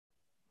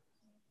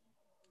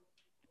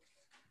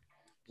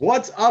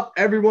What's up,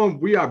 everyone?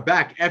 We are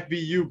back,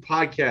 FBU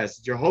Podcast.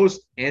 It's your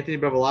host, Anthony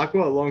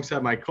Bevilacqua,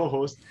 alongside my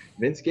co-host,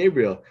 Vince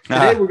Gabriel.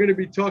 Today, we're going to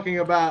be talking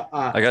about...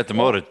 I got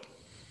demoted.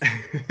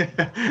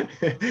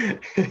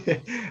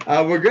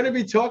 We're going to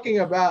be talking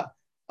about,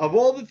 of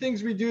all the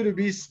things we do to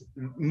be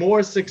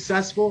more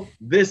successful,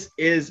 this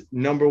is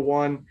number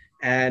one.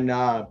 And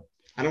I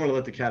don't want to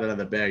let the cat out of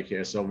the bag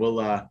here. So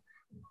what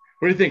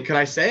do you think? Can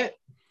I say it?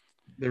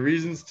 The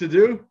reasons to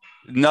do?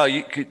 No,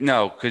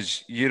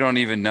 because you don't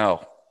even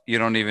know. You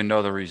don't even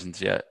know the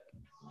reasons yet.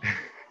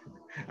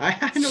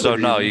 I know so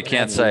no, you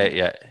can't say it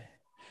yet.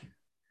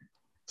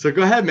 So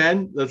go ahead,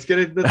 man. Let's get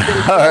it. All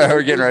right,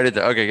 we're getting right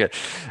into it. Okay, good.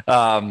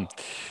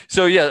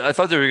 So yeah, I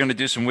thought they were going to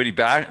do some witty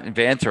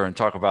banter and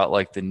talk about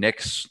like the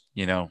Knicks,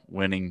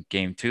 winning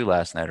Game 2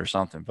 last night or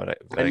something. But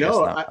I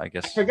know. I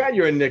guess I forgot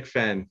you're a Knicks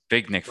fan.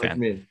 Big Knicks fan.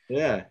 Me.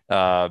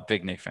 Yeah.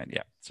 Big Knicks fan.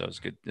 Yeah. So it's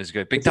good. It's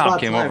good. Big Tom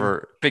came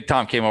over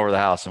the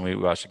house and we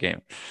watched the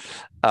game.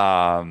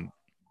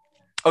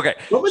 Okay.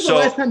 When was the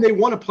last time they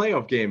won a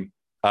playoff game?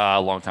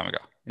 A long time ago.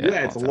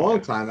 Yeah, it's a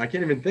long time. I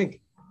can't even think.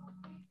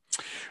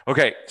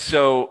 Okay,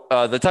 so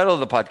the title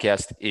of the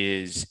podcast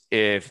is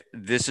if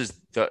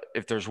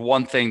there's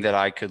one thing that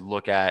I could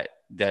look at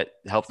that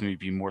helps me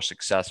be more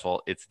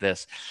successful, it's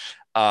this.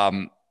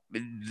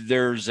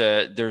 There's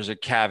a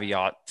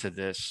caveat to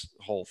this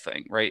whole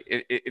thing, right?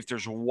 If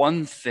there's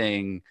one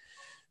thing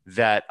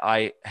that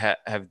I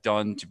have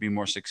done to be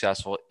more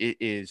successful, it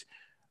is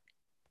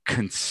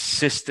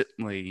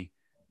consistently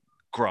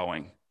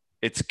growing.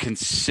 It's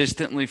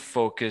consistently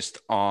focused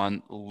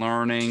on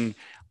learning,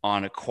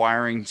 on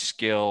acquiring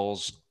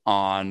skills,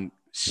 on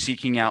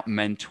seeking out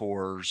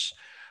mentors,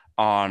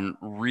 on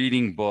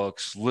reading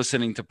books,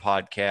 listening to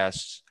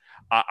podcasts.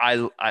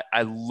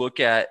 I look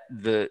at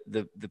the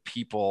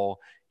people,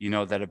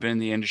 that have been in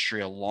the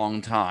industry a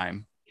long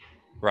time,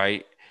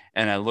 right?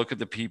 And I look at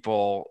the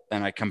people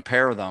and I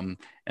compare them,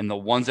 and the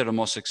ones that are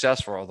most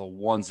successful are the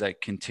ones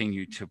that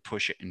continue to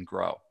push it and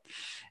grow.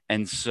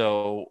 And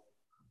so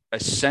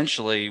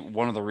essentially,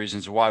 one of the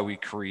reasons why we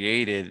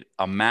created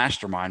a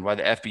mastermind, why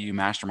the FBU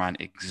mastermind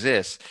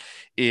exists,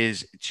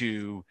 is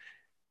to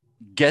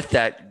get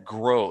that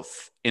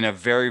growth in a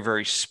very,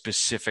 very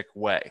specific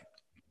way.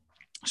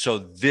 So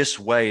this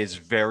way is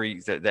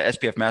the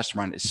SPF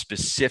mastermind is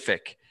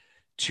specific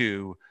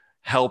to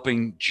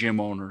helping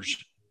gym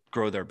owners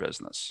grow their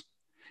business.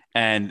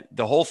 And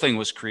the whole thing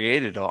was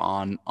created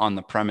on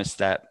the premise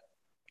that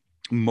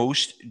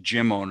most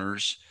gym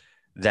owners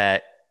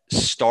that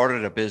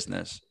started a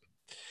business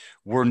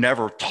were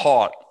never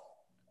taught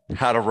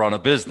how to run a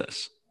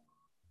business.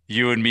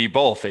 You and me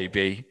both,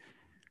 AB,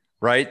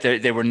 right?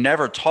 They were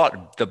never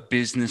taught the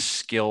business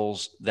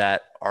skills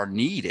that are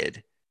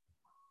needed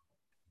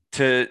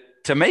to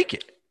make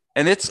it.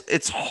 And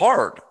it's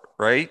hard,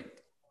 right?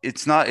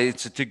 It's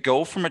to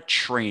go from a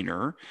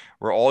trainer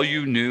where all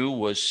you knew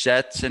was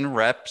sets and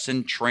reps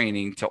and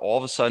training to all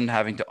of a sudden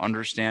having to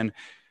understand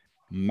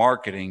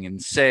marketing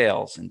and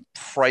sales and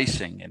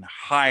pricing and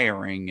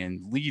hiring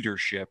and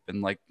leadership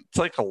and it's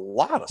like a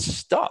lot of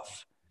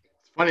stuff.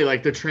 It's funny,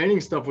 like the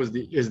training stuff is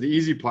the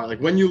easy part.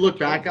 Like when you look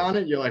back on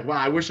it, you're like, wow,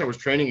 I wish I was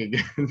training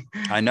again.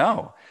 I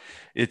know.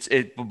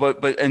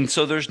 And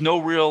so there's no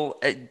real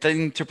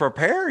thing to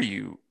prepare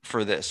you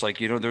for this.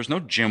 There's no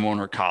gym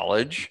owner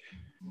college,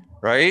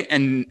 right?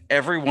 And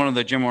every one of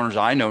the gym owners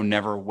I know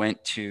never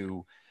went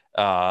to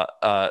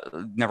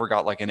never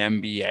got like an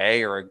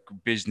MBA or a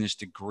business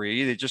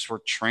degree. They just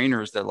were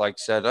trainers that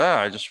said,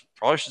 I just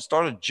probably should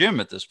start a gym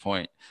at this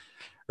point.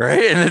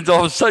 Right. And then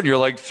all of a sudden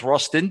you're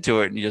thrust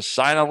into it and you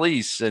sign a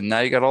lease and now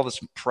you got all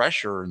this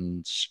pressure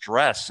and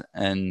stress,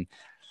 and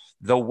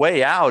the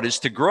way out is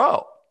to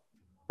grow,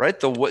 right?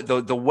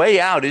 The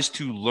way out is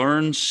to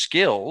learn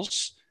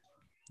skills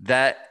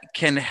that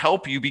can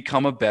help you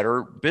become a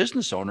better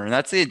business owner. And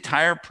that's the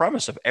entire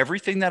premise of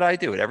everything that I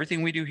do, and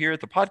everything we do here at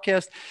the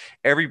podcast,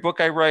 every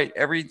book I write,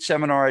 every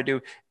seminar I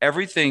do,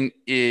 everything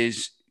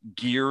is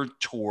geared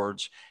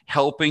towards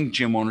helping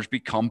gym owners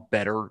become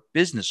better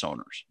business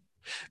owners.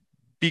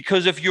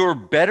 Because if you're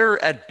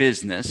better at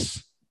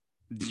business,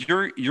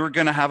 you're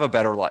going to have a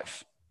better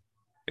life.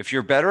 If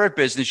you're better at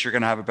business, you're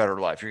going to have a better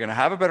life. You're going to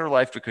have a better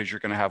life because you're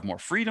going to have more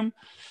freedom.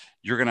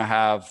 You're going to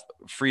have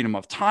freedom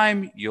of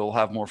time. You'll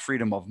have more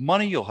freedom of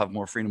money. You'll have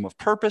more freedom of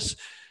purpose.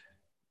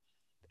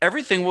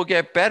 Everything will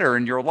get better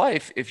in your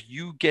life if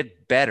you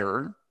get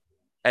better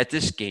at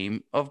this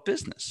game of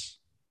business.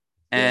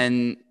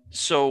 And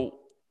so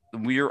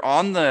we are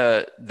on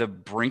the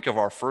brink of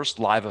our first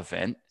live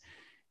event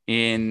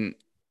in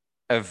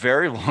a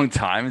very long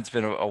time. It's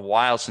been a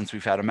while since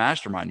we've had a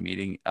mastermind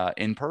meeting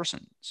in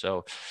person.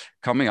 So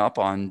coming up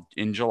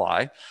in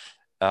July,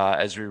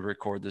 as we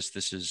record this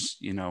is,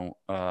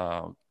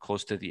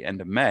 close to the end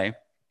of May.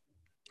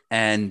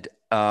 And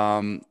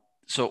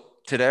so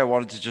today I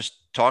wanted to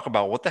just talk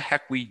about what the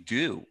heck we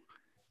do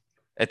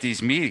at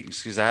these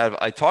meetings, because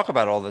I talk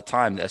about it all the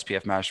time, the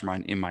SPF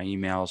mastermind, in my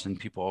emails, and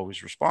people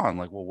always respond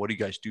like, well, what do you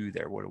guys do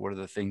there? What are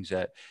the things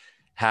that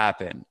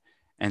happen?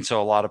 And so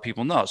a lot of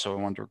people know. So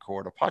I wanted to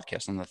record a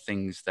podcast on the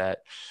things that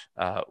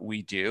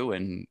we do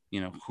and,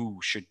 who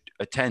should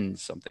attend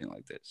something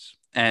like this.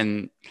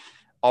 And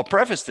I'll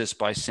preface this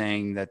by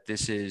saying that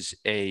this is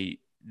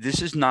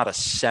not a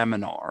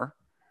seminar,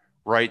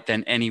 right?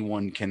 Then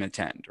anyone can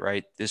attend,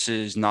 right? This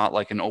is not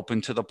like an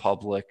open to the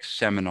public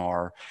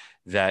seminar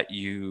that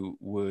you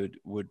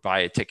would buy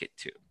a ticket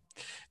to.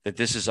 That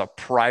this is a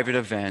private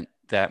event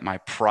that my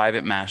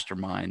private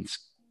mastermind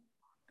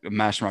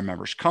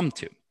members come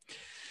to.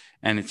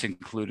 And it's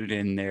included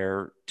in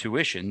their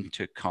tuition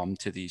to come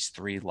to these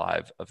 3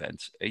 live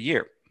events a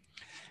year.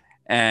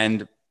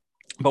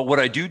 But what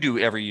I do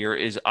every year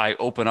is I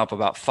open up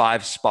about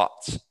 5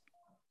 spots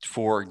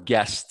for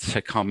guests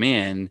to come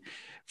in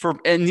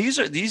and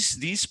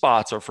these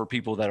spots are for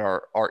people that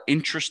are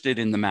interested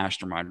in the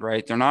mastermind,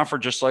 right? They're not for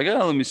just like,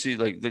 oh, let me see.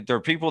 Like, there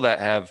are people that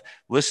have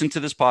listened to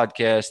this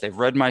podcast, they've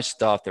read my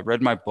stuff, they've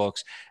read my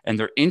books, and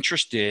they're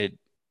interested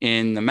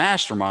in the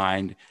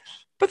mastermind,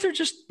 but they're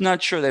just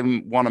not sure they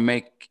want to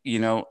make,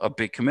 a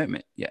big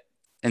commitment yet.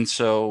 And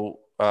so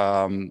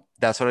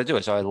that's what I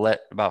do. So I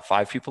let about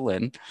 5 people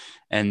in,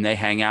 and they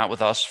hang out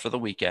with us for the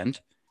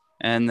weekend.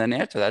 And then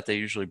after that, they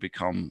usually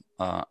become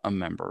a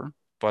member.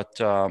 But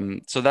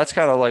so that's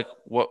kind of like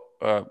what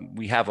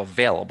we have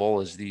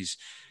available is these,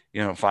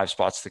 5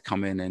 spots to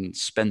come in and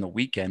spend the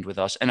weekend with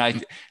us. And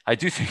I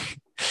do think,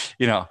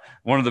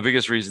 one of the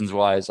biggest reasons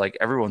why is like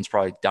everyone's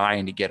probably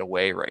dying to get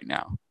away right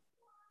now,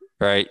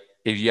 right?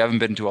 If you haven't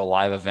been to a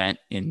live event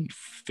in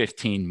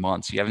 15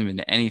 months, you haven't been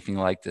to anything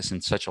like this in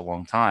such a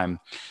long time.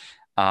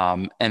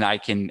 And I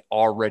can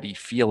already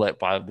feel it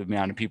by the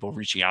amount of people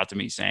reaching out to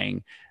me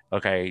saying,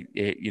 okay,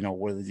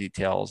 what are the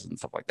details and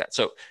stuff like that.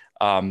 So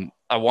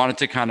I wanted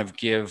to kind of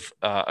give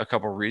a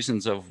couple of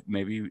reasons of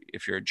maybe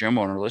if you're a gym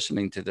owner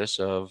listening to this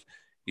of,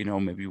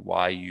 maybe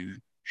why you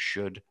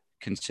should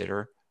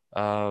consider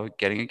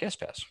getting a guest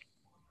pass.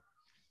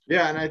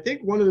 Yeah. And I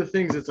think one of the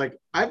things it's like,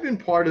 I've been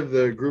part of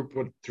the group,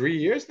 3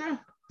 years now?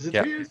 Is it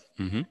 3 years?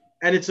 Mm-hmm.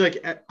 And it's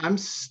like, I'm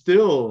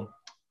still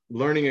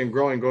learning and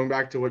growing, going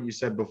back to what you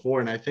said before.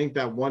 And I think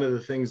that one of the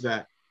things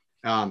that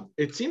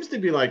it seems to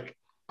be like,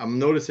 I'm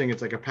noticing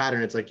it's like a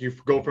pattern. It's like you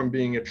go from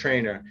being a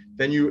trainer,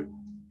 then you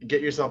get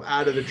yourself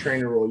out of the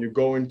trainer role. You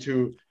go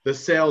into the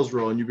sales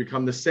role and you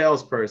become the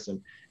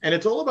salesperson. And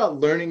it's all about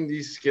learning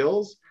these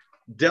skills,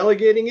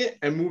 delegating it,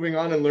 and moving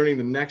on and learning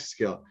the next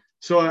skill.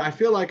 So I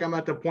feel like I'm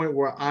at the point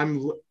where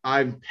I'm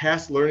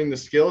past learning the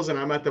skills and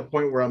I'm at the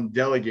point where I'm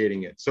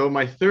delegating it. So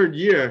my 3rd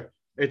year,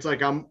 it's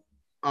like I'm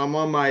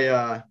on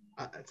my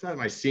it's not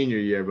my senior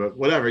year, but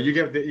whatever. You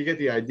get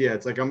the idea.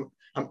 It's like I'm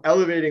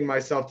elevating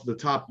myself to the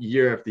top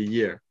year after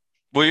year.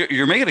 Well,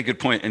 you're making a good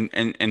point.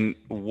 And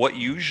what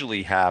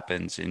usually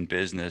happens in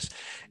business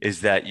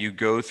is that you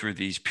go through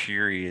these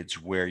periods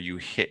where you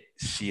hit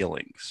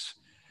ceilings,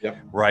 yep.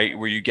 Right?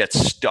 Where you get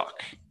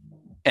stuck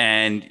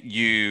and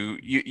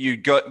you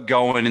got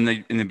going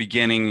in the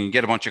beginning and you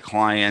get a bunch of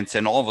clients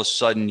and all of a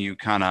sudden you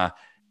kind of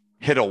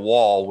hit a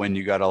wall when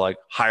you got to like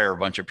hire a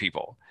bunch of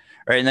people.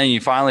 Right. And then you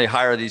finally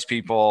hire these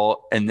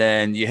people and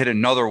then you hit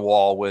another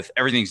wall with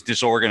everything's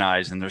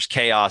disorganized and there's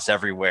chaos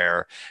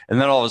everywhere. And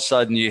then all of a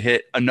sudden you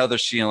hit another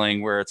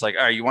ceiling where it's like,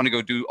 all right, you want to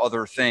go do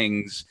other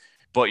things,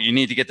 but you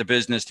need to get the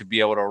business to be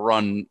able to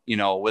run,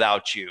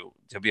 without you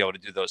to be able to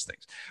do those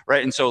things.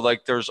 Right. And so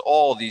like there's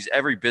all these,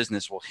 every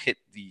business will hit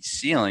these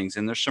ceilings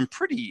and there's some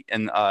pretty,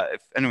 and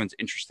if anyone's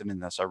interested in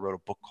this, I wrote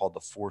a book called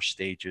The 4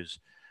 Stages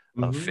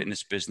of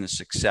Fitness Business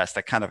Success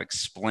that kind of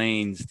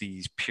explains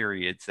these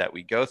periods that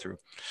we go through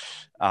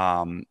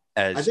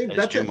as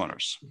gym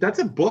owners. That's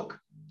a book,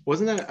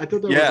 wasn't that? I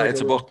thought that was like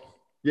it's a book.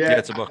 Yeah,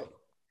 it's a book.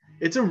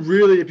 It's a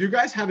really, if you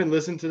guys haven't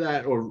listened to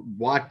that or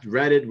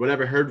read it,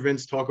 whatever, heard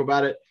Vince talk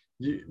about it,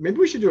 maybe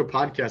we should do a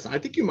podcast. I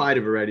think you might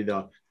have already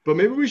though, but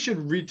maybe we should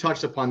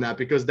retouch upon that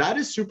because that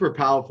is super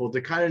powerful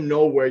to kind of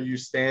know where you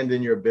stand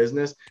in your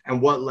business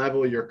and what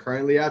level you're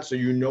currently at. So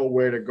you know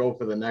where to go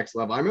for the next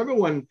level. I remember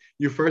when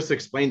you first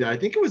explained it, I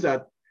think it was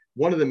at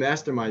one of the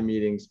mastermind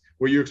meetings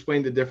where you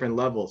explained the different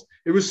levels.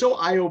 It was so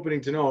eye-opening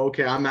to know,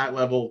 okay, I'm at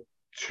level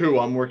 2,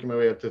 I'm working my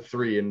way up to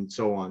 3 and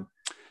so on.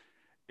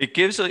 It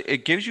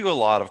gives you a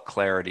lot of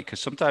clarity because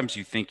sometimes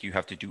you think you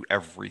have to do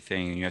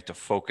everything and you have to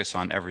focus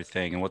on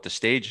everything. And what the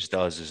stages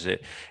does is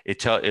it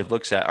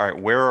looks at, all right,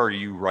 where are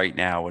you right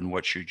now and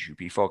what should you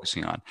be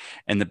focusing on?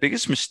 And the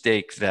biggest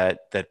mistake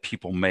that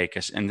people make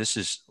is, and this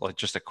is like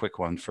just a quick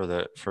one for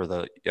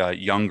the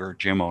younger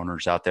gym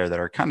owners out there that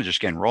are kind of just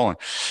getting rolling.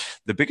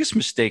 The biggest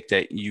mistake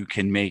that you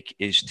can make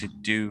is to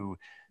do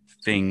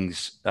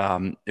things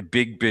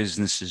big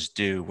businesses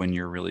do when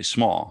you're really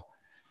small.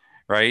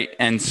 Right.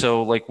 And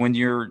so like when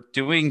you're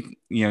doing,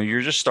 you're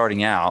just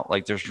starting out,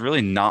 like there's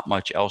really not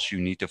much else you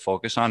need to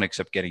focus on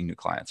except getting new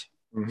clients.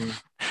 Mm-hmm.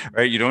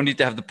 Right. You don't need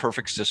to have the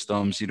perfect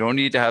systems. You don't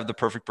need to have the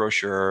perfect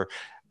brochure.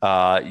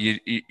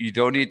 You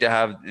don't need to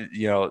have,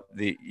 you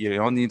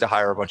don't need to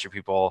hire a bunch of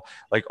people.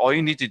 Like all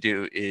you need to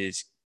do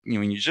is,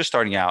 when you're just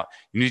starting out,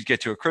 you need to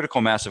get to a critical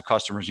mass of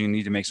customers. You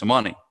need to make some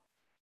money.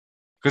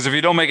 Because if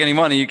you don't make any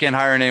money, you can't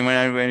hire anyone.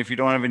 And if you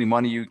don't have any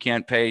money, you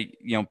can't pay,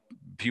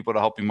 people to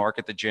help you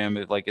market the gym.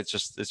 You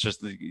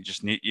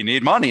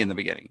need money in the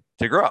beginning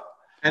to grow.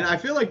 And I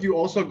feel like you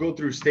also go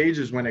through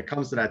stages when it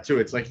comes to that too.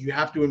 It's like you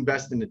have to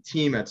invest in the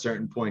team at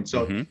certain points.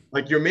 So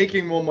like you're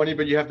making more money,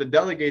 but you have to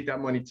delegate that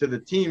money to the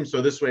team.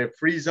 So this way it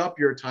frees up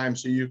your time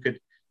so you could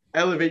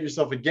elevate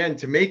yourself again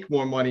to make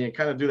more money and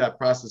kind of do that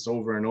process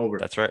over and over.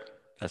 That's right.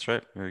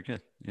 Very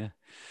good. Yeah.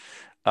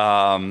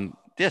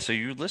 Yeah. So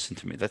you listen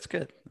to me. That's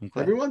good. I'm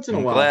glad. Every once in a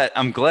while.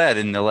 I'm glad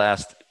in the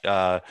last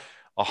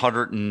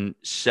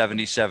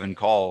 177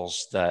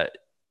 calls that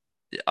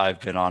I've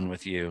been on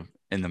with you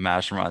in the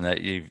mastermind that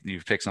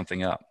you've picked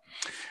something up.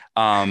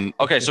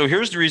 Okay. So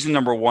here's the reason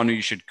number one,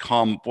 you should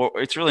come. Well,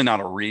 it's really not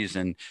a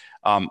reason.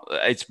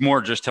 It's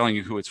more just telling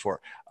you who it's for.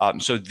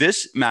 So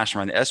this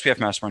mastermind, the SPF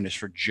mastermind, is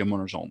for gym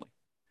owners only,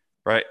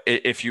 right?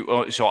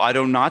 So I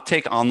do not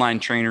take online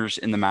trainers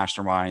in the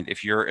mastermind.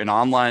 If you're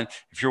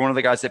one of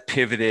the guys that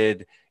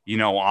pivoted,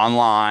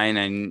 online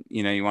and,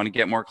 you want to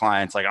get more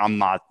clients, like I'm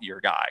not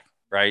your guy,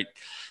 right?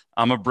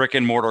 I'm a brick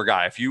and mortar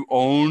guy. If you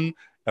own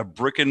a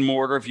brick and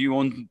mortar, if you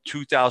own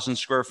 2,000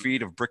 square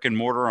feet of brick and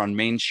mortar on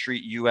Main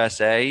Street,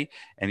 USA,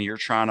 and you're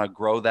trying to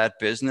grow that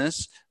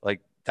business,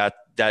 like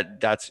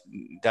that's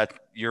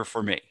you're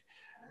for me.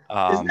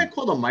 Isn't that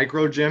called a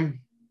micro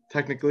gym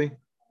technically?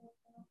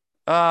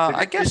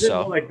 I guess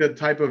so. Like the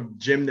type of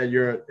gym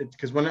that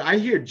because when I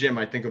hear gym,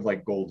 I think of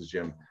like Gold's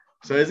Gym.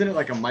 So isn't it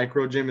like a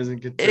micro gym?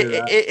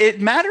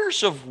 It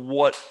matters of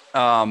what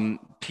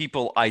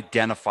people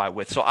identify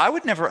with. So I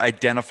would never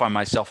identify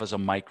myself as a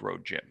micro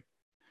gym,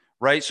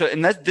 right? So,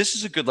 and this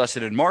is a good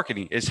lesson in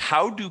marketing: is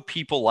how do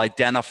people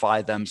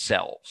identify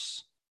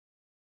themselves,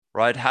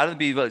 right? How to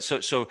be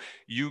so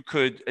you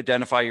could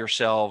identify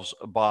yourselves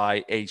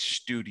by a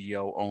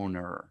studio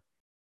owner,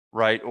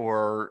 right?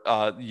 Or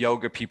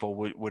yoga people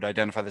would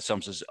identify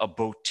themselves as a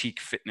boutique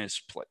fitness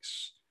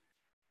place,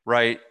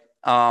 right?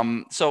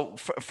 So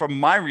from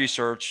my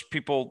research,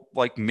 people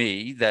like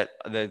me that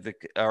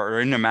are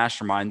in the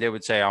mastermind, they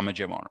would say I'm a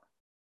gym owner,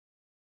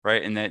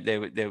 right? And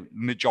the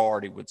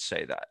majority would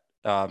say that.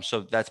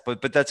 So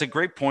but that's a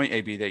great point,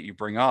 AB, that you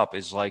bring up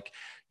is like,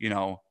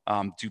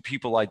 do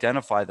people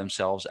identify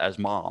themselves as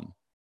mom?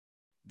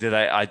 Do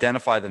they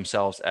identify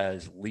themselves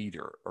as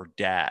leader or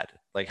dad?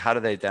 Like, how do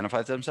they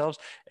identify themselves?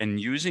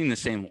 And using the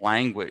same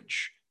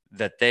language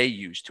that they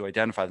use to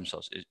identify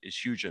themselves is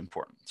hugely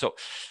important. So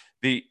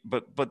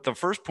but the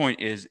first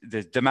point is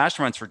the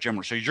mastermind's for gym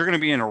owners. So you're going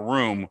to be in a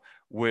room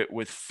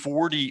with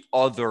 40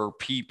 other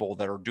people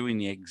that are doing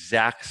the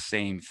exact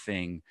same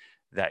thing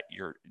that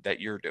you're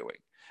doing.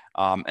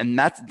 And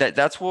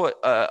that's what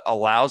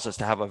allows us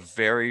to have a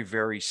very,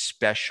 very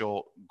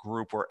special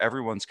group where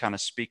everyone's kind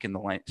of speaking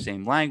the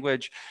same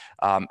language.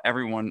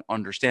 Everyone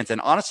understands. And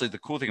honestly, the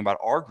cool thing about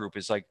our group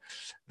is like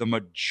the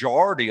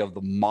majority of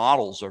the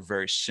models are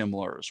very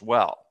similar as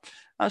well.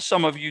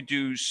 Some of you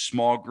do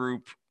small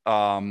group,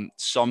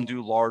 some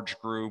do large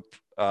group,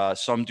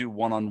 some do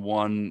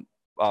one-on-one.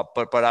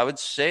 But I would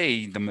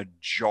say the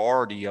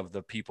majority of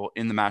the people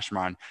in the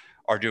mastermind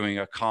are doing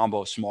a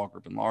combo small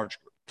group and large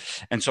group.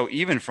 And so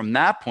even from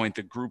that point,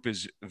 the group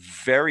is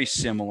very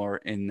similar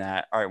in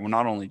that, all right, we're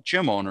not only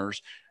gym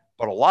owners,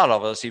 but a lot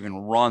of us even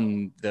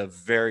run the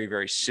very,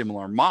 very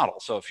similar model.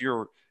 So if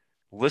you're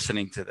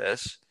listening to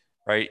this,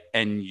 right,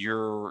 and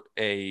you're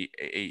a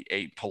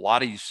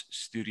Pilates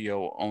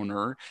studio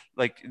owner,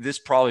 like this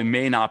probably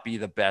may not be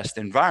the best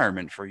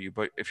environment for you.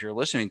 But if you're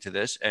listening to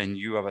this and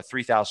you have a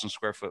 3,000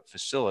 square foot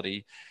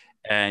facility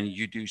and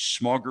you do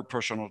small group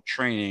personal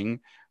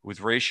training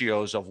with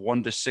ratios of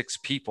 1 to 6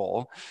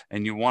 people,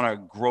 and you want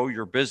to grow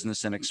your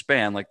business and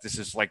expand, like this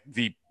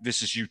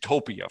is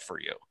utopia for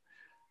you,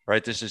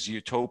 right? This is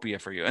utopia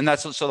for you. And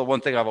that's so the one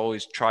thing I've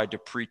always tried to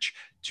preach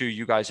to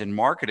you guys in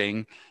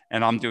marketing,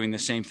 and I'm doing the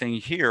same thing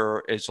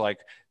here, is like,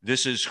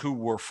 this is who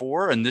we're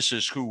for and this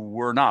is who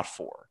we're not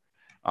for.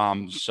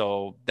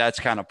 So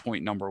that's kind of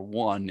point number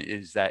one,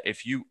 is that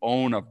if you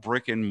own a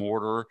brick and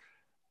mortar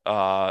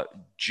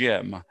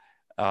gym,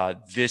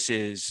 this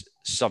is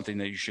something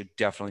that you should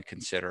definitely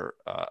consider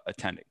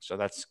attending. So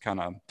that's kind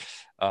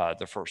of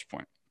the first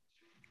point.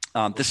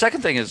 The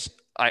second thing is,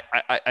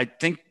 I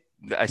think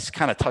I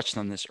kind of touched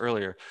on this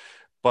earlier,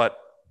 but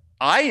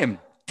I am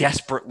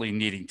desperately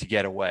needing to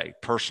get away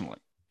personally.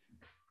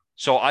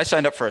 So I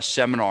signed up for a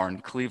seminar in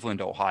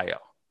Cleveland, Ohio.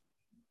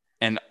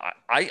 And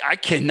I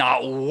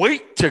cannot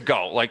wait to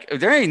go. Like,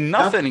 there ain't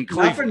nothing in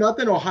Cleveland. Not for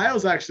nothing,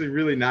 Ohio's actually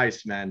really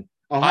nice, man.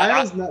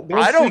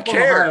 I don't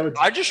care.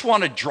 I just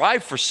want to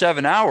drive for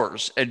 7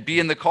 hours and be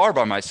in the car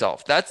by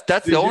myself. That's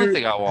the only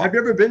thing I want. Have you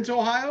ever been to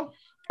Ohio?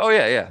 Oh,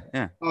 yeah.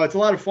 Oh, it's a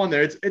lot of fun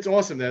there. It's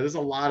awesome there. There's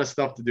a lot of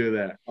stuff to do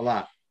there. A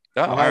lot.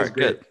 Oh, all right,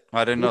 good.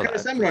 I didn't know that. What kind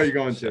of seminar are you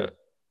going to?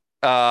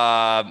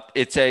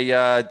 It's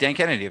a Dan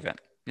Kennedy event.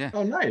 Yeah.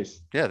 Oh,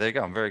 nice. Yeah, there you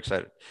go. I'm very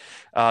excited.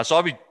 So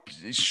I'll be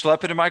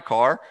schlepping in my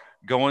car,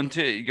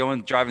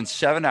 driving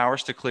 7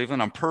 hours to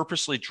Cleveland. I'm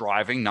purposely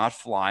driving, not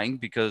flying,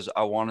 because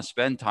I want to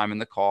spend time in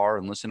the car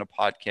and listen to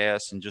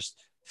podcasts and just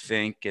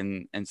think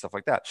and stuff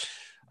like that.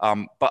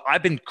 But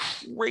I've been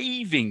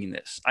craving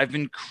this. I've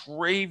been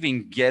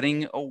craving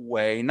getting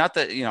away. Not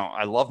that,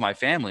 I love my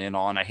family and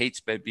all, and I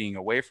hate being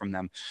away from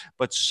them,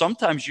 but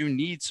sometimes you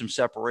need some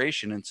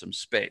separation and some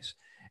space.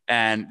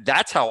 And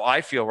that's how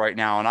I feel right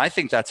now. And I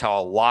think that's how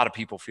a lot of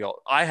people feel.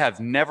 I have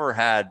never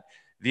had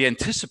the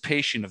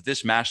anticipation of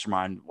this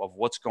mastermind, of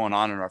what's going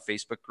on in our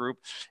Facebook group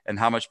and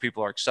how much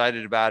people are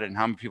excited about it and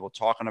how many people are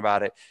talking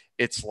about it.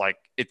 It's like,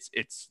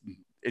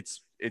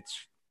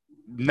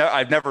 no,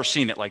 I've never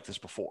seen it like this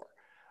before,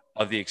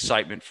 of the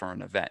excitement for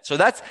an event. So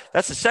that's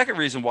the second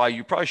reason why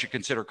you probably should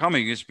consider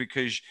coming, is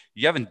because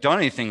you haven't done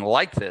anything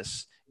like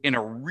this in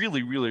a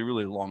really, really,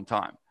 really long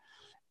time.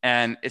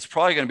 And it's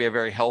probably going to be a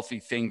very healthy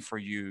thing for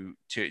you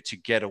to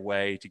get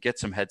away, to get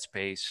some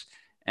headspace,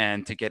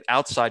 and to get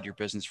outside your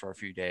business for a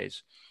few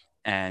days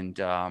and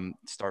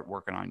start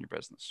working on your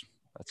business.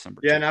 That's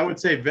number two. Yeah, and I would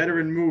say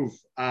veteran move.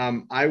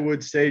 I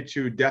would say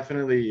to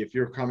definitely, if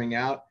you're coming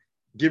out,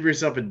 give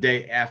yourself a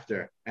day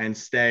after and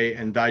stay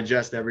and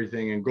digest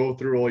everything and go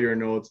through all your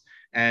notes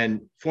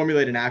and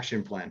formulate an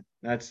action plan.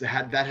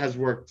 That has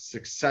worked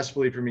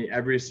successfully for me.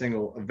 Every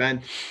single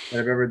event that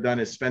I've ever done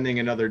is spending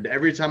another day.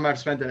 Every time I've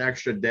spent an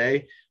extra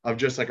day of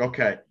just like,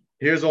 okay,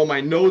 here's all my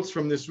notes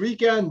from this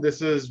weekend.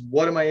 This is,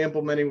 what am I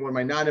implementing? What am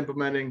I not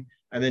implementing?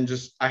 And then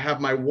just, I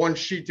have my one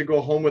sheet to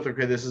go home with.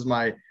 Okay, this is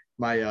my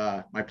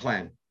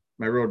plan,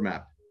 my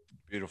roadmap.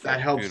 Beautiful.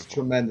 That helps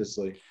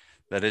tremendously.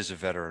 That is a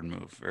veteran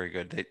move. Very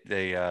good.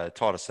 They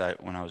taught us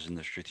that when I was in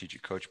the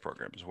strategic coach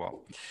program as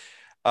well.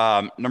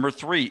 Number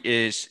three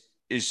is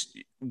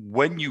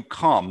when you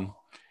come,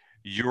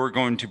 you're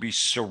going to be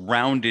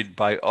surrounded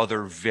by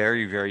other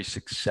very, very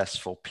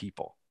successful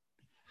people.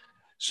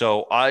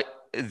 So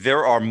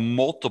there are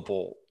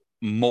multiple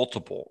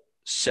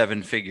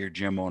seven-figure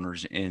gym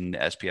owners in the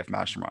SPF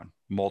Mastermind,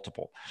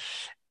 multiple.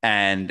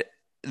 And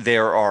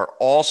there are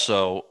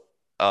also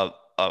a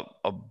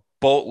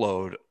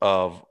boatload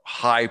of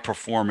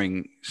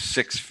high-performing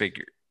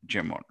six-figure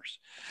gym owners.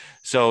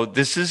 So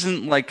this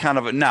isn't like kind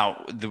of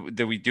now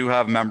that we do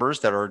have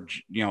members that are,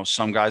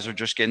 some guys are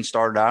just getting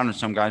started out and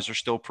some guys are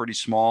still pretty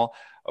small.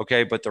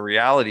 Okay. But the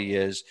reality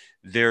is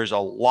there's a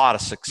lot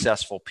of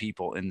successful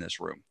people in this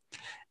room,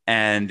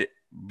 and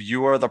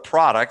you are the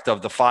product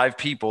of the 5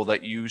 people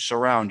that you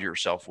surround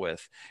yourself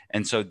with.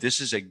 And so this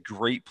is a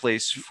great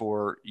place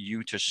for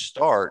you to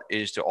start,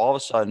 is to all of a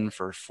sudden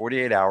for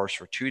 48 hours,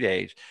 for 2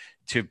 days,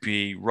 to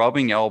be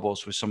rubbing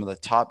elbows with some of the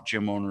top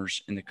gym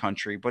owners in the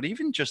country, but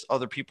even just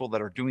other people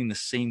that are doing the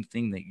same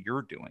thing that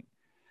you're doing,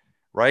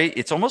 right?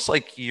 It's almost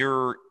like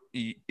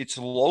it's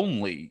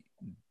lonely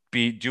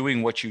be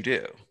doing what you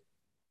do,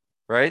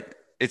 right?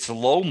 It's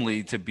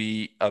lonely to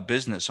be a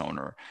business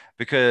owner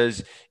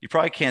because you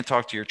probably can't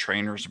talk to your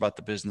trainers about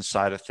the business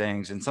side of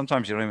things. And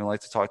sometimes you don't even like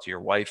to talk to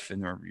your wife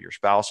and or your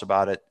spouse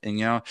about it.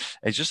 And,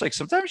 it's just like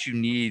sometimes you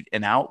need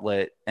an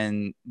outlet,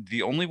 and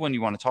the only one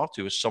you want to talk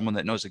to is someone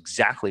that knows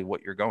exactly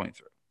what you're going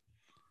through.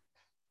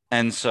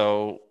 And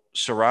so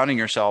surrounding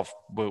yourself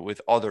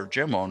with other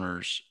gym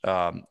owners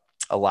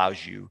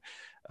allows you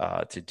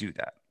to do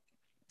that.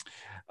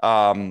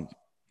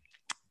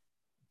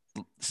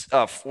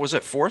 Was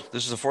it fourth?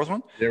 This is the fourth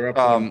one.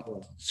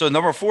 So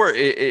number 4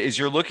 is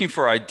you're looking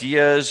for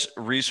ideas,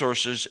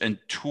 resources, and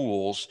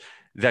tools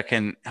that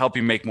can help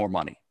you make more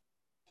money.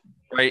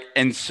 Right.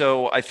 And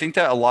so I think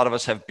that a lot of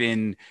us have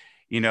been,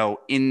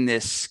 in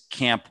this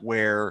camp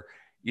where,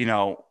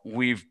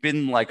 we've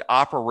been like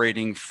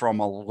operating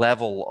from a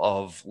level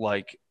of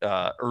like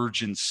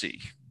urgency.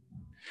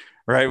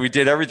 Right. We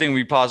did everything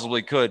we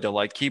possibly could to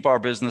like keep our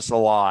business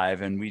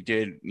alive. And we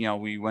did,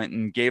 we went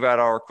and gave out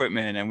our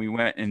equipment, and we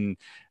went and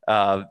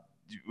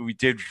we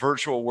did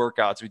virtual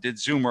workouts. We did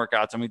Zoom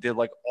workouts, and we did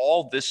like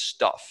all this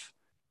stuff,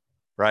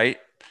 right?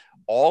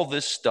 All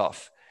this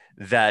stuff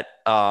that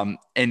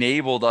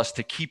enabled us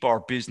to keep our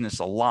business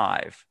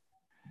alive.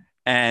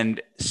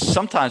 And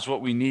sometimes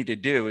what we need to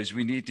do is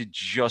we need to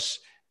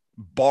just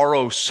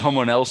borrow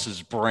someone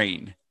else's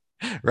brain.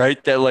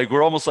 Right. That like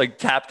we're almost like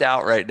tapped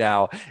out right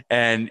now,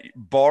 and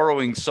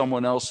borrowing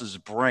someone else's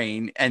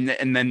brain, and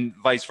then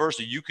vice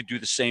versa. You could do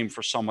the same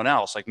for someone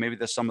else. Like maybe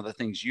some of the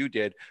things you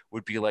did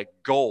would be like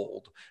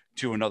gold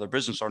to another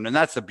business owner. And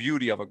that's the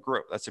beauty of a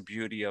group. That's the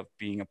beauty of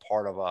being a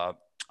part of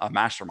a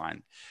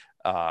mastermind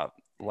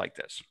like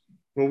this.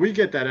 Well, we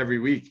get that every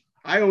week.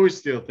 I always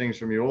steal things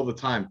from you all the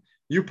time.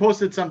 You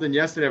posted something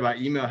yesterday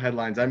about email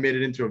headlines. I made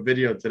it into a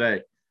video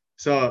today.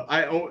 So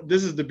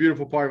this is the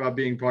beautiful part about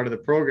being part of the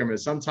program,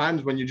 is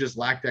sometimes when you just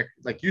lack that,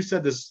 like you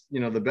said this,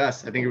 the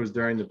best, I think it was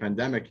during the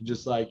pandemic,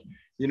 just like,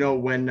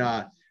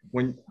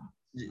 when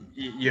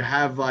you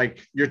have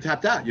like, you're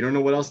tapped out, you don't know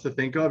what else to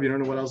think of, you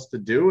don't know what else to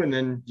do. And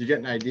then you get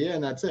an idea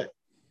and that's it.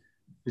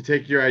 You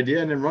take your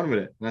idea and then run with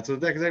it. And that's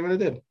exactly what I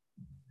did.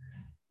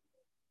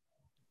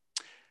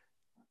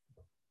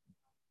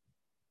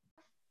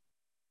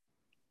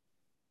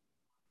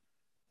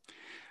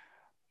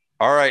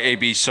 All right,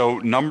 AB. So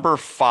number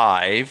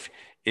 5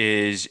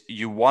 is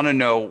you want to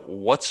know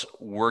what's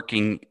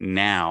working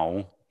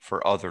now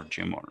for other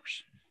gym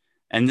owners.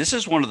 And this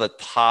is one of the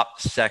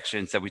top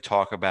sections that we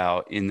talk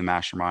about in the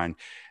mastermind.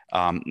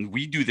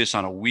 We do this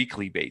on a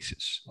weekly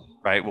basis,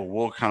 right? Well,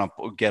 we'll kind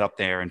of get up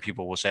there and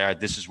people will say, all right,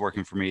 this is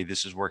working for me.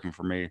 This is working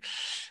for me.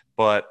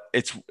 But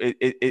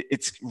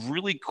it's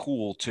really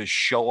cool to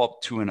show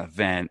up to an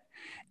event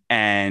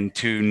and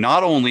to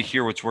not only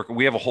hear what's working.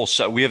 We have a whole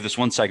set. We have this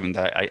one segment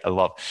that I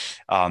love.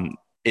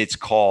 It's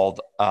called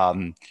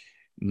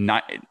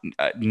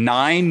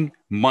nine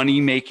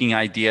money making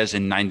ideas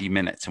in 90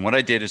 minutes. And what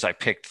I did is I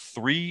picked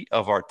 3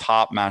 of our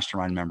top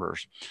mastermind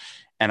members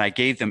and I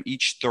gave them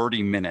each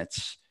 30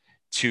 minutes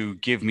to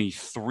give me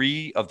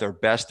 3 of their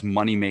best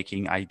money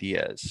making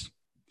ideas.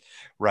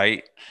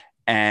 Right.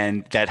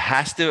 And that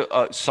has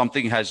to,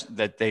 something has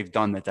that they've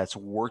done that's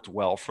worked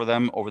well for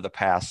them over the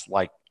past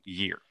like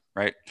year.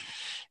 Right.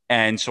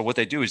 And so what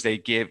they do is they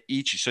give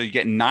each, so you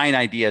get 9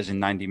 ideas in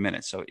 90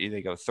 minutes. So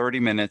they go 30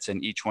 minutes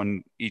and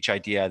each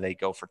idea, they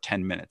go for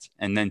 10 minutes.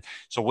 And then,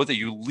 so what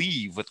you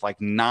leave with like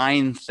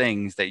 9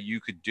 things that you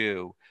could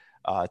do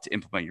to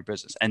implement your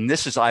business. And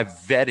this is, I've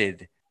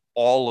vetted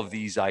all of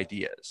these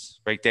ideas,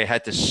 right? They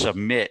had to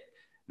submit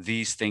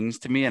these things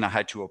to me and I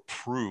had to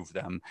approve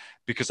them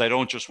because I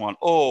don't just want,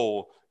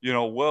 well,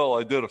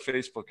 I did a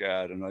Facebook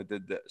ad and I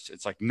did this.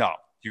 It's like, no,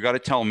 you got to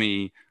tell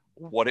me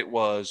what it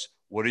was.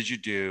 What did you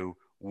do?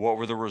 What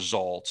were the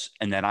results?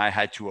 And then I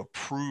had to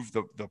approve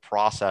the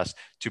process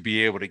to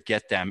be able to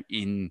get them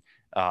in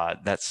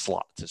that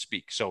slot to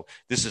speak. So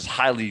this is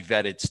highly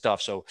vetted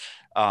stuff. So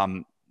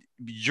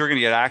you're going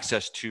to get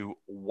access to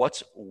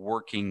what's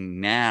working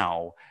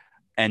now.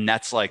 And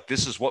that's like,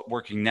 this is what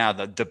working now,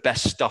 the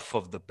best stuff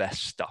of the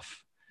best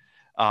stuff.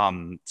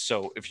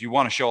 So if you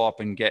want to show up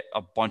and get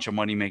a bunch of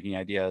money making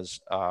ideas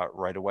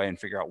right away and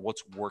figure out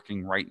what's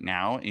working right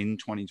now in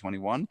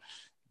 2021,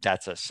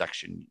 that's a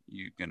section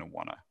you're going to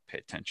want to pay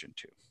attention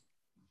to.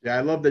 Yeah, I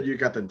love that you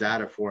got the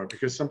data for it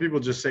because some people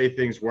just say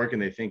things work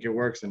and they think it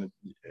works. And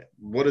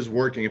what is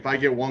working? If I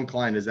get one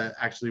client, is that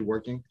actually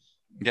working?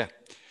 Yeah.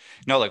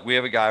 No, like we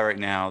have a guy right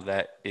now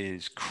that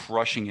is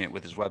crushing it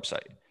with his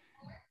website.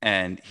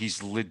 And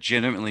he's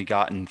legitimately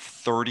gotten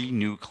 30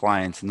 new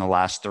clients in the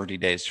last 30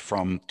 days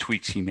from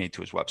tweaks he made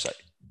to his website.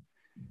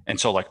 And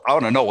so like, I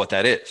want to know what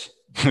that is.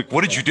 Like,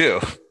 what did you do?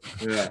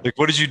 Yeah. Like,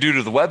 what did you do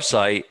to the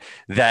website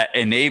that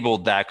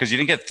enabled that? Because you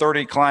didn't get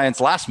 30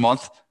 clients last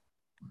month.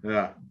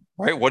 Yeah.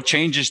 Right. What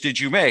changes did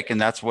you make? And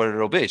that's what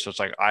it'll be. So it's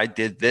like, I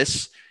did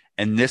this,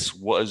 and this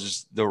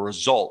was the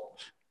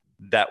result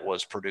that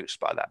was produced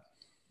by that.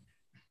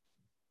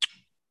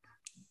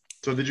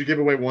 So did you give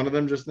away one of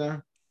them just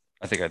now?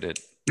 I think I did.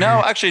 No,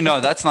 actually,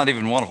 no, that's not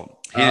even one of them.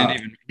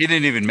 He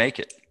didn't even make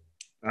it.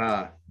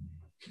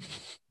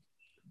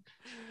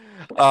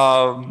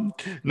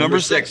 Number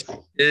 6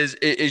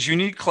 is you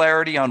need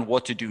clarity on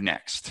what to do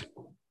next.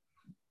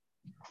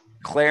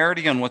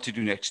 Clarity on what to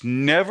do next.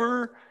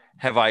 Never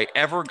have I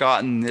ever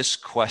gotten this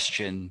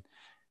question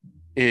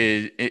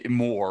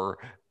more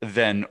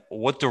than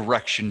what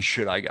direction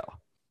should I go?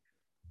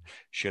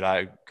 Should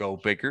I go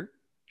bigger?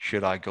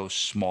 Should I go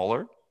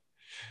smaller?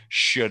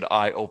 Should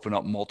I open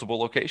up multiple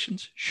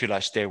locations? Should I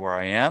stay where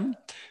I am?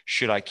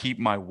 Should I keep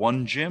my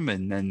one gym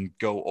and then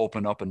go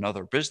open up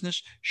another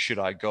business? Should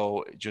I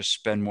go just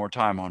spend more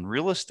time on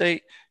real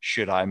estate?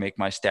 Should I make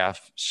my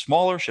staff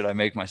smaller? Should I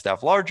make my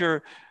staff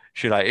larger?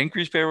 Should I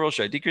increase payroll?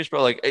 Should I decrease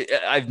payroll? Like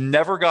I've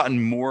never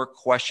gotten more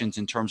questions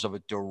in terms of a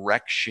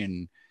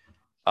direction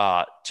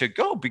to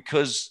go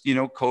because,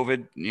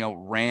 COVID,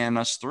 ran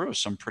us through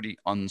some pretty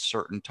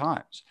uncertain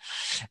times.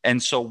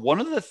 And so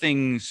one of the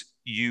things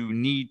you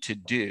need to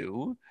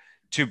do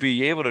to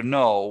be able to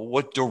know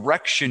what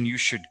direction you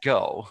should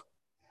go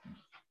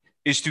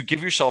is to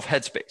give yourself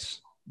headspace,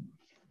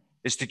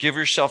 is to give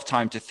yourself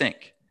time to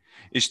think,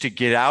 is to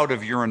get out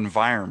of your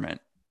environment,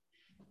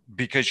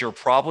 because you're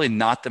probably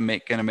not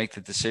going to make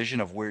the decision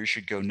of where you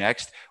should go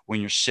next when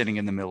you're sitting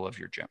in the middle of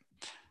your gym.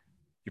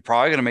 You're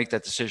probably going to make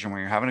that decision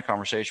when you're having a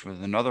conversation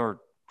with another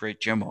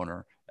great gym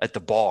owner at the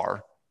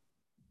bar,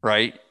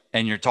 right?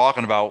 And you're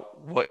talking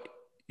about what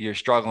you're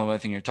struggling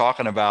with, and you're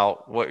talking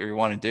about what you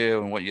want to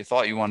do and what you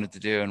thought you wanted to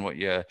do and what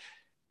you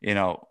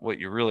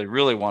really,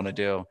 really want to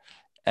do.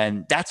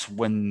 And that's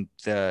when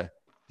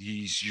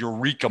these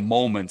eureka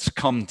moments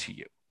come to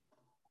you,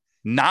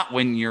 not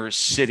when you're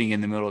sitting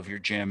in the middle of your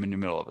gym in the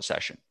middle of a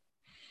session.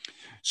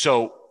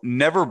 So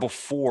never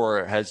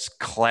before has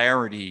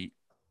clarity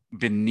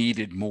been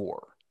needed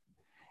more.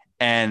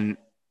 And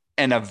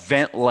an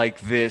event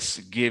like this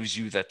gives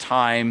you the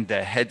time,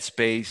 the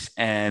headspace,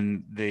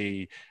 and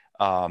the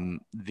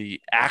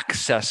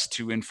access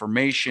to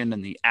information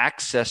and the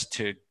access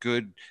to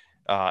good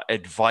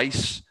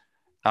advice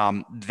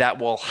that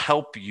will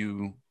help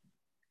you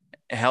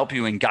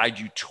and guide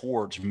you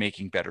towards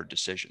making better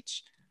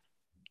decisions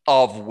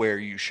of where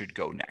you should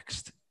go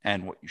next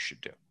and what you should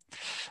do.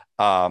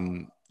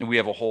 And we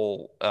have a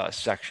whole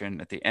section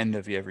at the end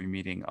of every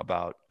meeting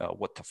about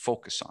what to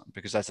focus on,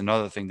 because that's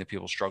another thing that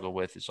people struggle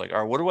with. It's like,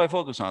 all right, what do I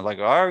focus on? Like,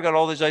 I got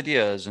all these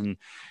ideas, and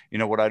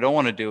what I don't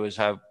want to do is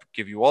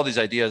give you all these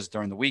ideas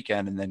during the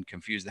weekend and then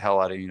confuse the hell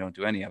out of you. You don't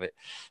do any of it.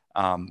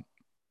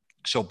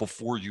 So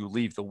before you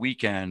leave the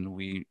weekend,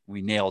 we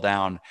nail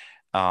down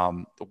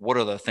what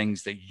are the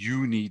things that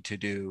you need to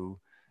do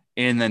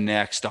in the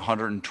next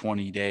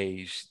 120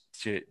 days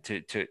to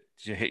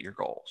hit your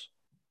goals.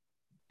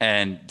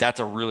 And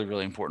that's a really,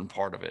 really important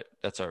part of it.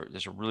 That's a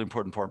really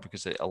important part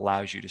because it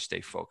allows you to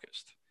stay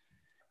focused.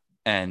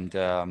 And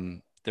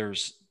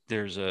there's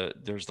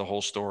the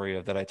whole story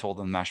of that I told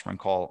on the Mastermind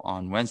call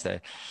on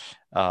Wednesday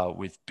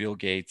with Bill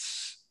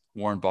Gates,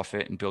 Warren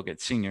Buffett, and Bill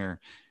Gates Sr.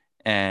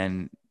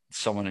 And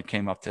someone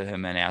came up to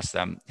him and asked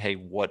them, "Hey,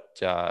 what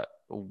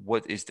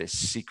is the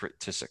secret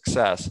to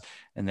success?"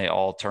 And they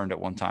all turned at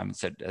one time and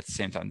said, at the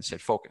same time, they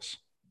said, "Focus.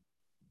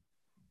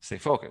 Stay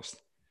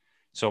focused."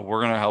 So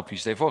we're going to help you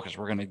stay focused.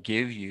 We're going to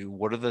give you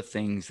what are the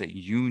things that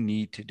you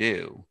need to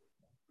do.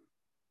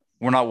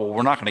 We're not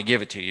going to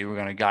give it to you. We're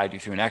going to guide you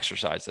through an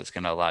exercise that's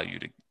going to allow you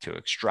to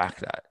extract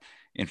that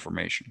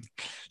information.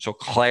 So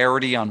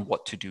clarity on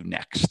what to do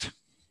next.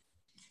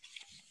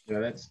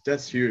 Yeah,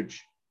 that's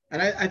huge.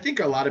 And I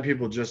think a lot of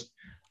people just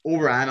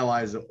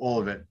overanalyze all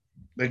of it.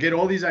 They get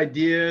all these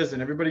ideas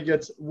and everybody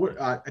gets,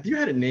 I think you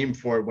had a name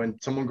for it when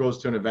someone goes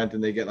to an event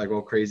and they get like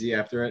all crazy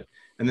after it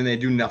and then they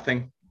do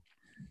nothing.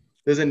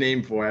 There's a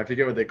name for it. I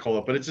forget what they call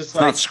it, but it's just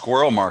like. It's not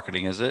squirrel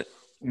marketing, is it?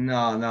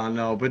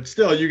 No. But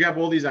still, you have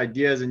all these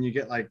ideas and you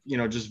get like,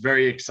 just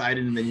very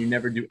excited and then you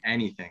never do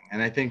anything.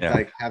 And I think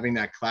like having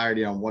that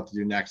clarity on what to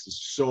do next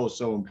is so,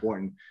 so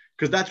important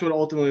because that's what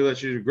ultimately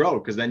lets you to grow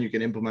because then you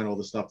can implement all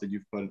the stuff that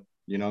you've put,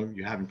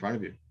 you have in front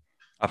of you.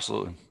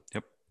 Absolutely.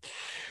 Yep.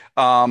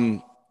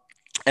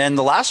 And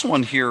the last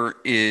one here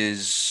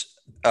is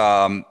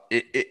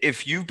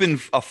if you've been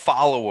a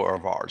follower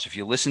of ours, if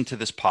you listen to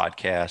this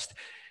podcast,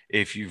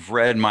 if you've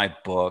read my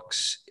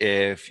books,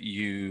 if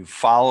you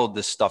followed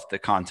the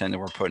content that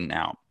we're putting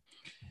out,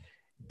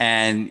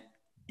 and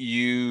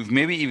you've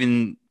maybe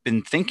even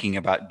been thinking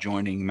about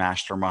joining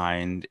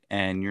Mastermind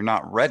and you're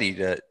not ready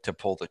to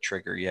pull the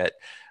trigger yet,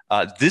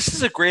 this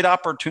is a great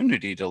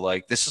opportunity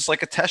to this is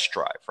like a test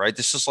drive, right?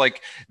 This is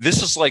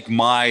like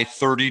my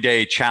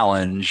 30-day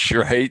challenge,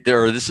 right?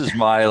 This is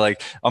my,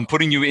 I'm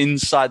putting you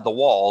inside the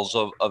walls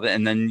of it.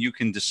 And then you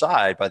can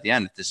decide by the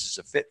end if this is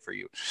a fit for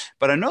you.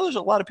 But I know there's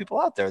a lot of people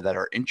out there that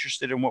are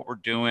interested in what we're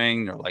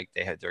doing. Or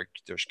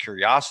there's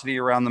curiosity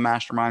around the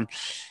Mastermind.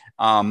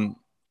 And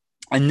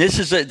this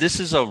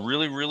is a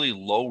really, really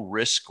low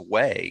risk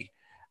way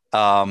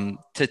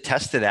to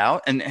test it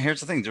out. And here's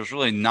the thing, there's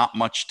really not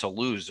much to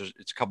lose.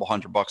 It's a couple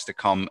 $100 to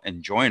come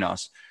and join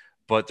us,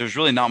 but there's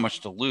really not much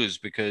to lose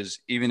because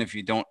even if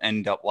you don't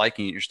end up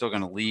liking it, you're still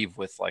going to leave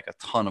with like a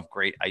ton of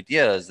great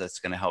ideas that's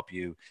going to help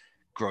you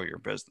grow your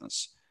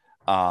business.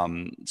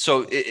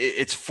 So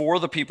it's for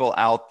the people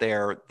out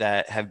there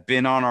that have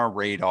been on our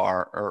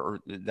radar or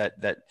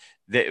that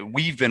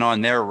we've been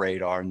on their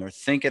radar and they're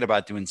thinking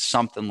about doing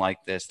something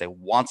like this. They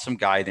want some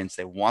guidance.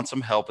 They want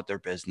some help with their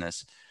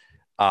business.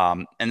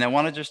 And they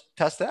want to just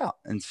test it out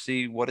and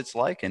see what it's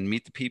like and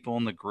meet the people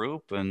in the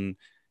group and,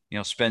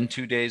 spend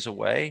 2 days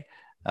away.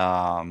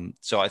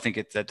 So I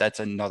think that's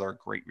another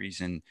great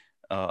reason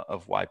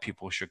of why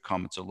people should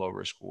come. It's a low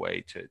risk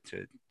way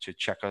to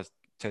check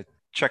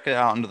it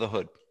out under the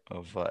hood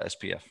of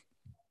SPF.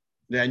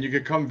 Yeah, and you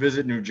could come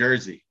visit New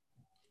Jersey.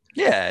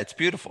 Yeah, it's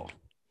beautiful.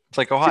 It's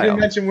like Ohio. You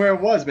didn't mention where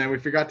it was, man. We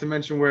forgot to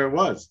mention where it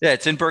was. Yeah,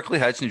 it's in Berkeley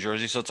Heights, New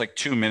Jersey. So it's like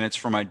 2 minutes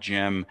from my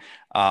gym.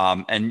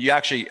 And you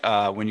actually,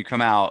 when you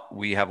come out,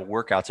 we have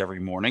workouts every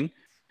morning.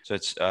 So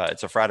it's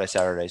a Friday,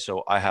 Saturday.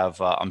 So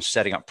I'm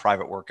setting up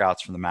private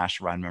workouts for the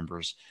Mastermind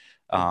members.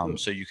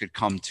 So you could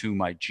come to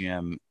my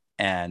gym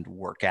and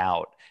work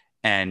out.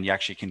 And you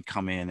actually can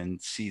come in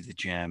and see the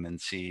gym and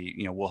see,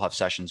 we'll have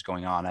sessions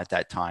going on at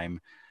that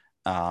time.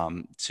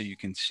 So you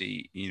can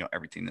see,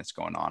 everything that's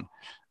going on.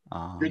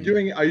 Are you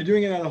doing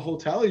it at a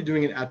hotel or are you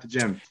doing it at the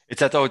gym?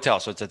 It's at the hotel.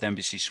 So it's at the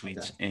Embassy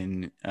Suites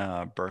in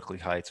Berkeley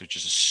Heights, which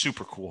is a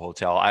super cool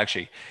hotel. I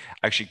actually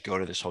go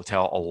to this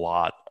hotel a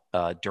lot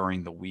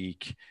during the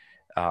week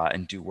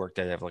and do work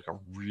there. They have like a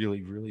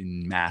really, really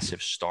massive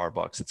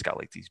Starbucks. It's got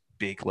like these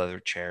big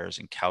leather chairs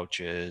and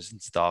couches and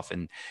stuff.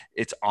 And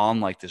it's on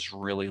like this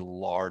really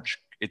large,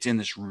 it's in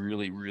this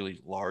really,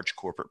 really large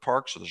corporate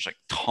park. So there's like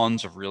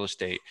tons of real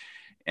estate.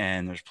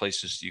 And there's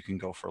places you can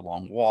go for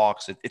long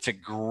walks. It's a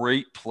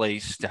great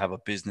place to have a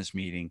business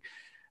meeting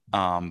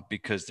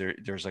because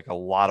there's like a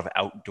lot of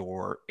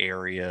outdoor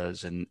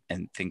areas and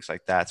things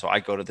like that. So I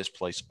go to this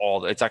place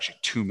it's actually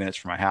 2 minutes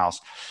from my house.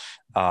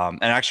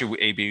 And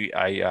actually, AB,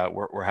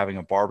 we're having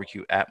a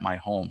barbecue at my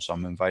home. So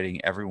I'm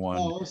inviting everyone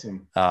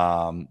awesome.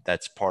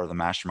 That's part of the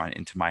Mastermind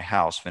into my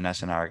house.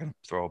 Vanessa and I are going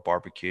to throw a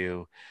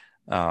barbecue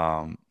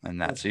and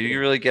that's so you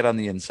really get on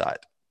the inside.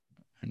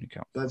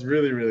 That's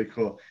really, really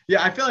cool.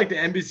 Yeah, I feel like the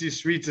Embassy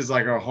Suites is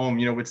like our home.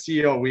 With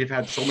CEO, we've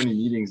had so many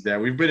meetings there.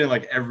 We've been in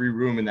like every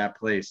room in that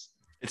place.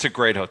 It's a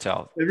great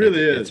hotel. It really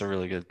is. It's a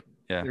really good.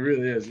 Yeah, it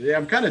really is. Yeah,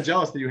 I'm kind of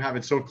jealous that you have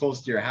it so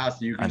close to your house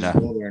that you can just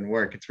go there and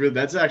work.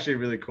 That's actually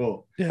really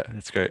cool. Yeah,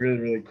 it's great. Really,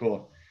 really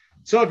cool.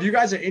 So if you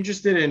guys are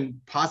interested in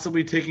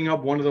possibly taking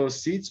up one of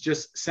those seats,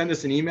 just send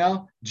us an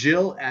email,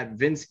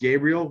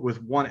 Jill@VinceGabriel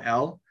with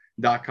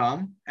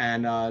 1L.com,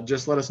 and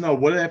just let us know.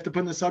 What do they have to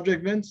put in the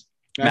subject, Vince?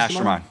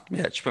 Mastermind.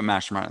 Yeah, just put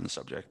mastermind in the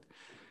subject.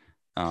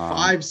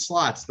 5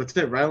 slots. That's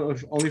it, right?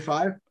 Only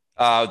 5?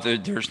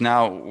 There's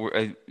now,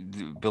 I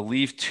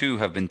believe 2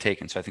 have been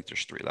taken. So I think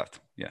there's 3 left.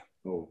 Yeah.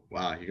 Oh,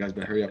 wow. You guys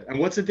better hurry up. And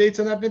what's the dates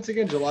on that, Vince,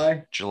 again?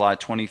 July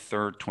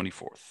 23rd,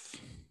 24th.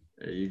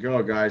 There you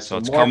go, guys. So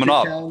it's coming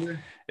up.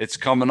 It's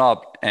coming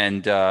up,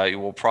 and it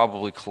will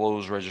probably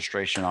close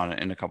registration on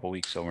it in a couple of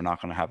weeks. So we're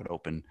not going to have it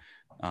open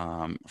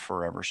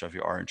forever. So if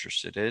you are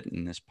interested in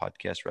and this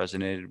podcast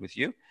resonated with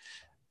you,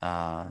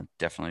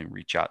 definitely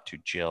reach out to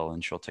Jill,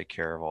 and she'll take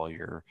care of all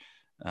your.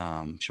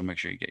 She'll make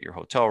sure you get your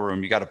hotel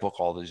room. You got to book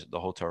all the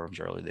hotel rooms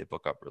early. They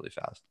book up really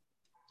fast.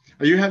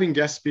 Are you having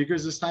guest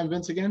speakers this time,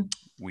 Vince, again?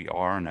 We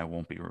are, and I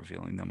won't be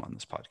revealing them on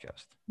this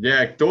podcast.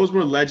 Yeah, those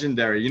were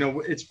legendary. You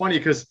know, it's funny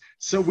because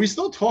we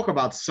still talk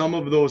about some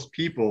of those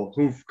people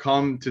who've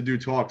come to do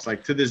talks,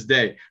 like to this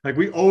day. Like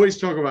we always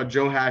talk about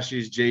Joe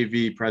Hashie's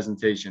JV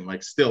presentation.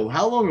 Like still,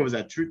 how long was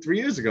that? 2-3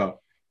 years ago?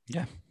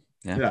 Yeah.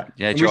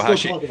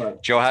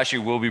 Joe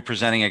Hashie will be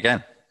presenting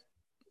again.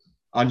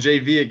 On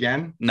JV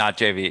again? Not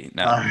JV.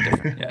 No.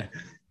 Yeah.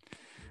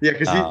 Yeah,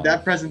 because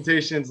that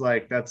presentation's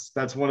like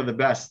that's one of the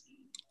best.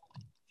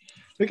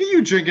 Look at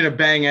you drinking a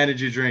Bang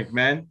energy drink,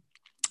 man.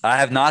 I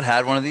have not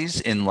had one of these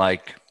in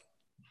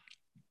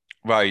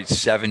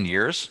 7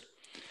 years.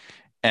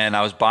 And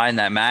I was buying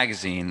that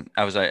magazine.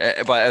 I was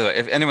like, by the way,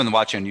 if anyone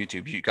watching on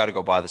YouTube, you got to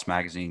go buy this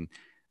magazine.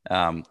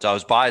 So I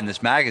was buying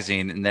this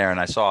magazine in there and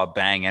I saw a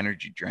Bang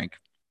energy drink.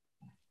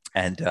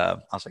 And I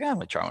was like, I'm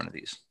going to try one of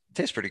these. It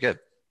tastes pretty good.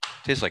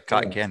 It tastes like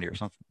cotton candy or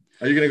something.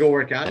 Are you going to go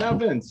work out now,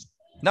 Vince?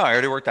 No, I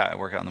already worked out. I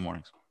work out in the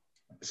mornings.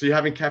 So you're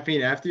having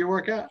caffeine after your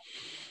workout?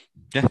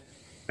 Yeah.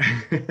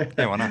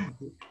 Yeah, why not?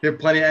 You have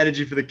plenty of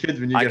energy for the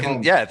kids when you get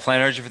home. Yeah,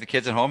 plenty of energy for the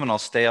kids at home, and I'll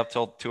stay up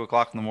till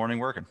 2:00 in the morning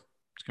working.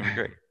 It's gonna be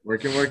great.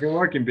 Working.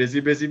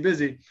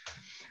 Busy.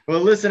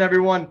 Well, listen,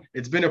 everyone,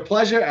 it's been a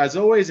pleasure as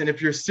always. And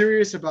if you're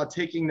serious about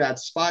taking that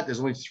spot,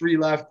 there's only 3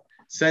 left.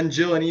 Send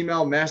Jill an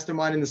email,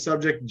 mastermind in the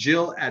subject,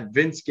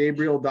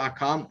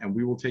 jill@vincegabriel.com, and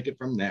we will take it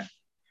from there.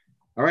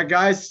 All right,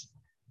 guys,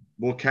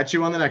 we'll catch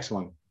you on the next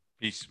one.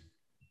 Peace.